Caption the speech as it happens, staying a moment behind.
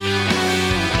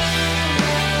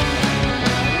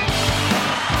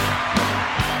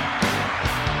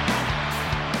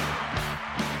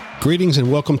Greetings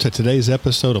and welcome to today's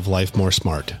episode of Life More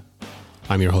Smart.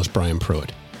 I'm your host, Brian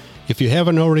Pruitt. If you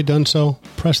haven't already done so,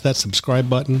 press that subscribe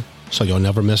button so you'll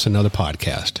never miss another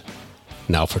podcast.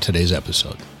 Now for today's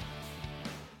episode.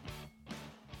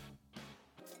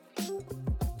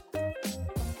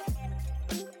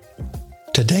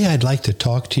 Today I'd like to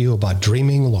talk to you about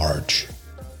dreaming large.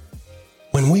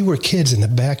 When we were kids in the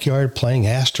backyard playing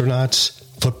astronauts,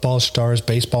 football stars,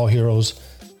 baseball heroes,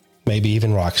 maybe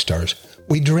even rock stars,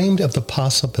 we dreamed of the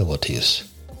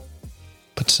possibilities,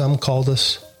 but some called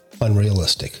us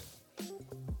unrealistic.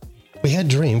 We had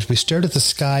dreams. We stared at the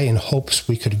sky in hopes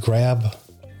we could grab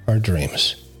our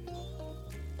dreams.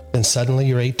 Then suddenly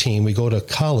you're 18. We go to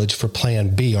college for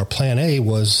plan B. Our plan A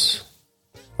was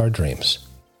our dreams.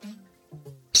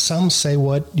 Some say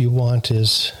what you want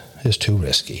is too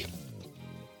risky.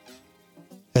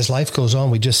 As life goes on,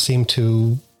 we just seem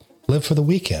to live for the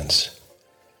weekends.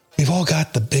 We've all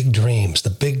got the big dreams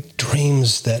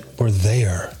that were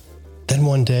there. Then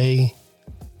one day,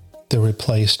 they're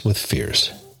replaced with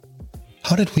fears.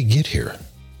 How did we get here?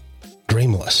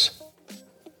 Dreamless.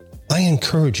 I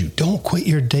encourage you, don't quit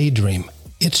your daydream.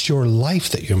 It's your life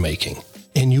that you're making,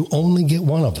 and you only get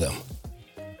one of them.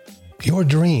 Your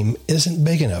dream isn't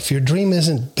big enough. Your dream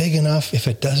isn't big enough if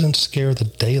it doesn't scare the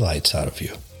daylights out of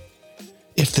you.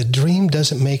 If the dream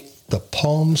doesn't make the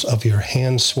palms of your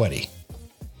hands sweaty,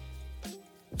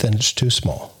 then it's too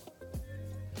small.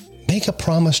 Make a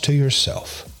promise to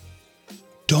yourself.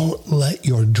 Don't let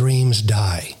your dreams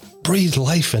die. Breathe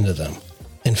life into them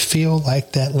and feel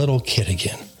like that little kid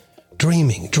again.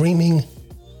 Dreaming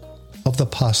of the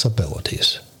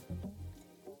possibilities.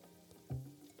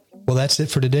 Well, that's it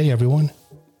for today, everyone.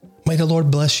 May the Lord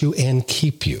bless you and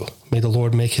keep you. May the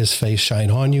Lord make his face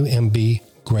shine on you and be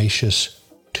gracious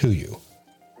to you.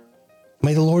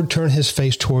 May the Lord turn his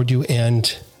face toward you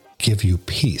and give you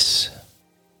peace.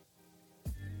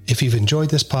 If you've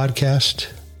enjoyed this podcast,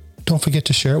 don't forget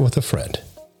to share it with a friend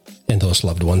and those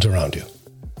loved ones around you.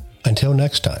 Until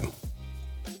next time,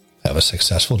 have a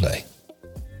successful day.